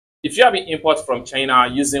If you have been import from China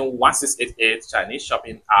using 1688 Chinese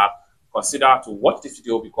shopping app, consider to watch this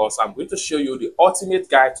video because I'm going to show you the ultimate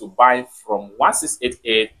guide to buy from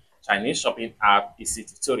 1688 Chinese shopping app easy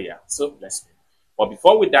tutorial. So let's go. But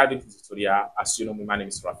before we dive into the tutorial, as you know me, my name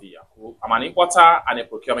is Rafi Yaku. I'm an importer and a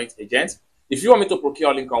procurement agent. If you want me to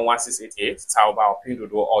procure link on 1688, Taobao or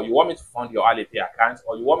Pinduoduo, or you want me to fund your Alipay account,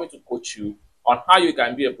 or you want me to coach you on how you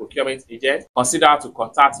can be a procurement agent, consider to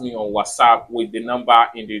contact me on WhatsApp with the number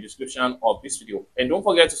in the description of this video. And don't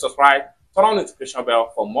forget to subscribe, turn on the notification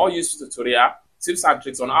bell for more useful tutorial, tips and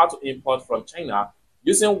tricks on how to import from China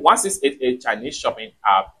using 1688 Chinese shopping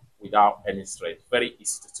app without any stress. Very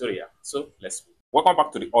easy tutorial. So let's go. Welcome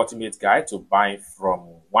back to the ultimate guide to buying from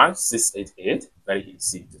 1688. Very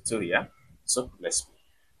easy tutorial. So let's go.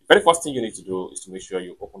 The very first thing you need to do is to make sure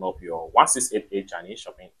you open up your 1688 Chinese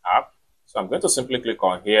shopping app. So I'm going to simply click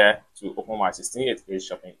on here to open my 1688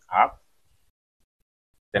 shopping app.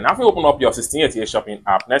 Then after you open up your 1688 shopping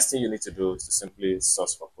app, next thing you need to do is to simply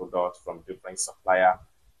search for products from different supplier.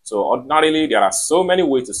 So ordinarily, there are so many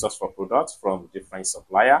ways to search for products from different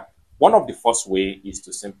supplier. One of the first way is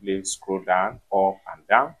to simply scroll down, up and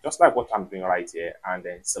down, just like what I'm doing right here, and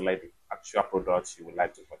then select the actual products you would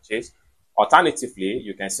like to purchase. Alternatively,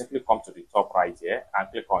 you can simply come to the top right here and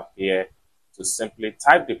click on here to simply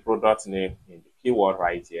type the product name in the keyword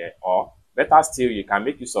right here, or better still, you can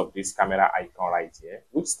make use of this camera icon right here,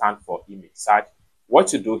 which stands for image search.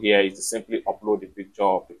 What you do here is to simply upload the picture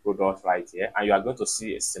of the product right here, and you are going to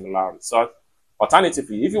see a similar result.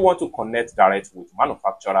 Alternatively, if you want to connect direct with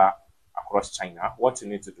manufacturer across China, what you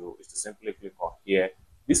need to do is to simply click on here.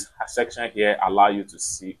 This section here allows you to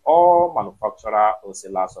see all manufacturer or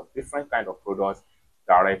sellers of different kind of products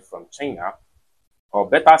direct from China. Or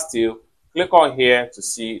better still, click on here to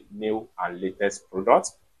see new and latest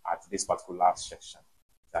products at this particular section.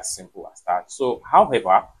 It's as simple as that. So,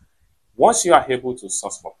 however, once you are able to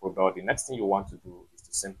source for product, the next thing you want to do is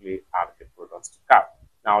to simply add the product to cart.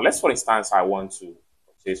 Now, let's for instance, I want to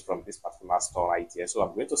purchase from this particular store right here. So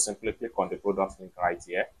I'm going to simply click on the product link right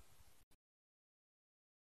here.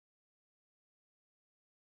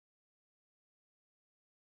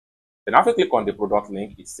 Then after click on the product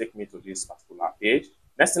link, it takes me to this particular page.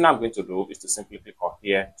 Next thing I'm going to do is to simply click on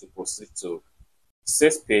here to proceed to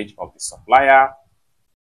sales page of the supplier.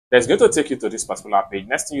 That's going to take you to this particular page.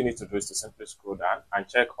 Next thing you need to do is to simply scroll down and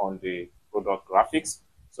check on the product graphics.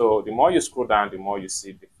 So the more you scroll down, the more you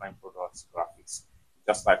see different product graphics,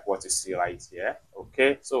 just like what you see right here.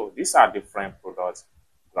 Okay, so these are different product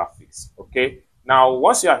graphics. Okay, now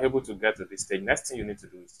once you are able to get to this stage, next thing you need to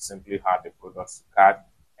do is to simply add the product to cart.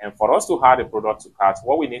 And for us to add a product to cart,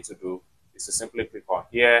 what we need to do is to simply click on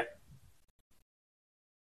here.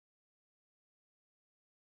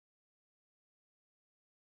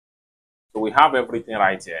 So we have everything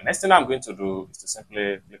right here. Next thing I'm going to do is to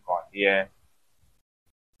simply click on here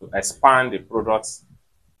to expand the products.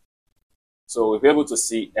 So we'll be able to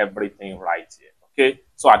see everything right here. Okay.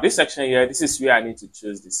 So at this section here, this is where I need to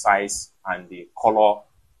choose the size and the color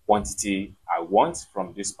quantity I want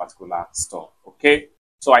from this particular store. Okay.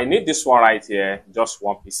 So I need this one right here, just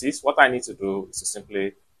one pieces. What I need to do is to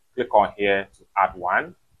simply click on here to add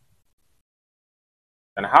one.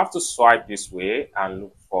 And I have to swipe this way and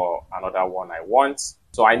look for another one I want.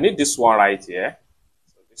 So I need this one right here.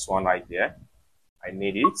 So this one right here, I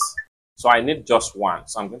need it. So I need just one.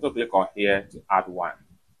 So I'm going to click on here to add one.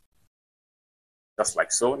 Just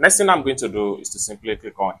like so. Next thing I'm going to do is to simply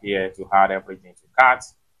click on here to add everything to cart.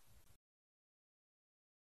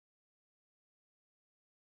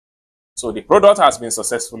 So the product has been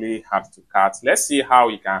successfully added to cart. Let's see how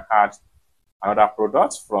we can add another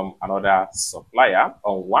product from another supplier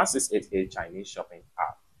on 1688 Chinese shopping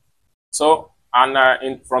app. So,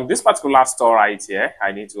 and from this particular store right here,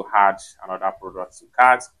 I need to add another product to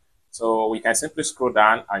cart. So we can simply scroll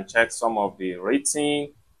down and check some of the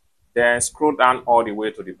rating, then scroll down all the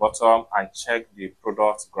way to the bottom and check the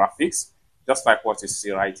product graphics, just like what you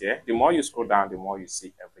see right here. The more you scroll down, the more you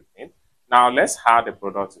see everything. Now let's add the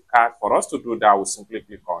product to cart. For us to do that, we'll simply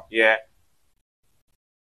click on here.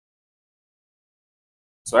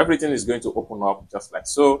 So everything is going to open up just like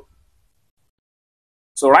so.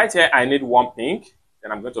 So right here, I need one pink.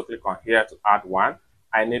 Then I'm going to click on here to add one.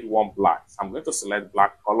 I need one black. So I'm going to select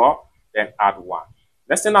black color, then add one.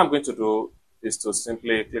 Next thing I'm going to do is to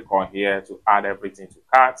simply click on here to add everything to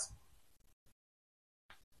cart.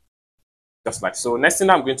 Just like so. Next thing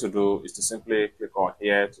I'm going to do is to simply click on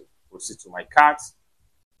here to proceed to my cart.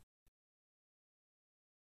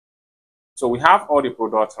 So we have all the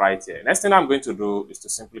products right here. Next thing I'm going to do is to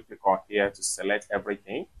simply click on here to select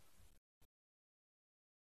everything.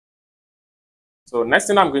 So next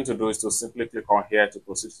thing I'm going to do is to simply click on here to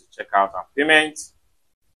proceed to checkout and payment.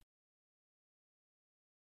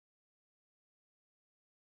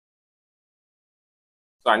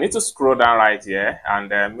 So I need to scroll down right here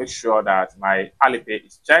and make sure that my Alipay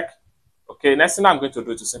is checked. Okay, next thing I'm going to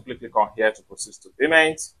do is to simply click on here to proceed to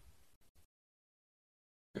payment.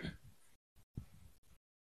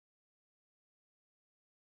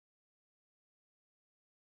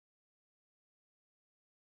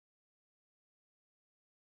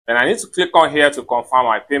 Then I need to click on here to confirm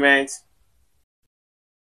my payment.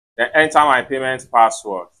 Then enter my payment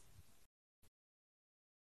password.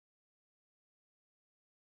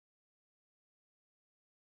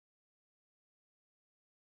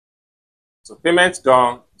 So payment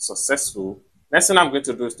done, successful. Next thing I'm going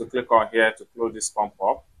to do is to click on here to close this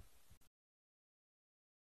pop-up.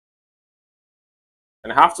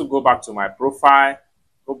 And I have to go back to my profile,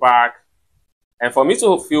 go back. And for me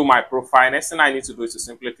to fill my profile, next thing I need to do is to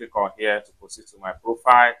simply click on here to proceed to my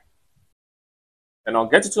profile. And I'll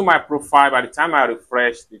get to my profile. By the time I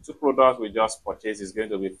refresh, the two products we just purchased is going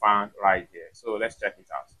to be found right here. So let's check it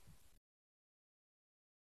out.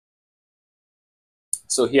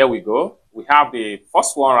 So here we go. We have the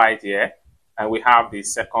first one right here, and we have the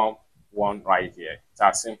second one right here. It's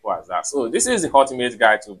as simple as that. So this is the ultimate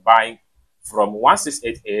guide to buying from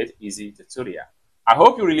 1688 Easy Tutorial. I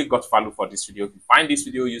hope you really got value for this video. If you find this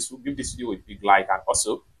video useful, give this video a big like, and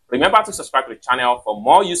also remember to subscribe to the channel for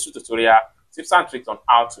more useful tutorial tips and tricks on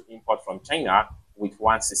how to import from China with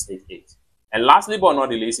 1688. And lastly but not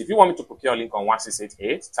the least, if you want me to procure a link on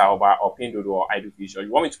 1688, Taobao or Pinduoduo or iDoFish, or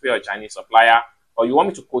you want me to pay a Chinese supplier, or you want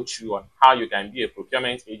me to coach you on how you can be a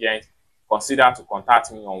procurement agent, consider to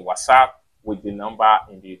contact me on WhatsApp with the number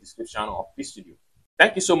in the description of this video.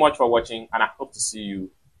 Thank you so much for watching, and I hope to see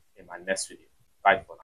you in my next video. Bye for now.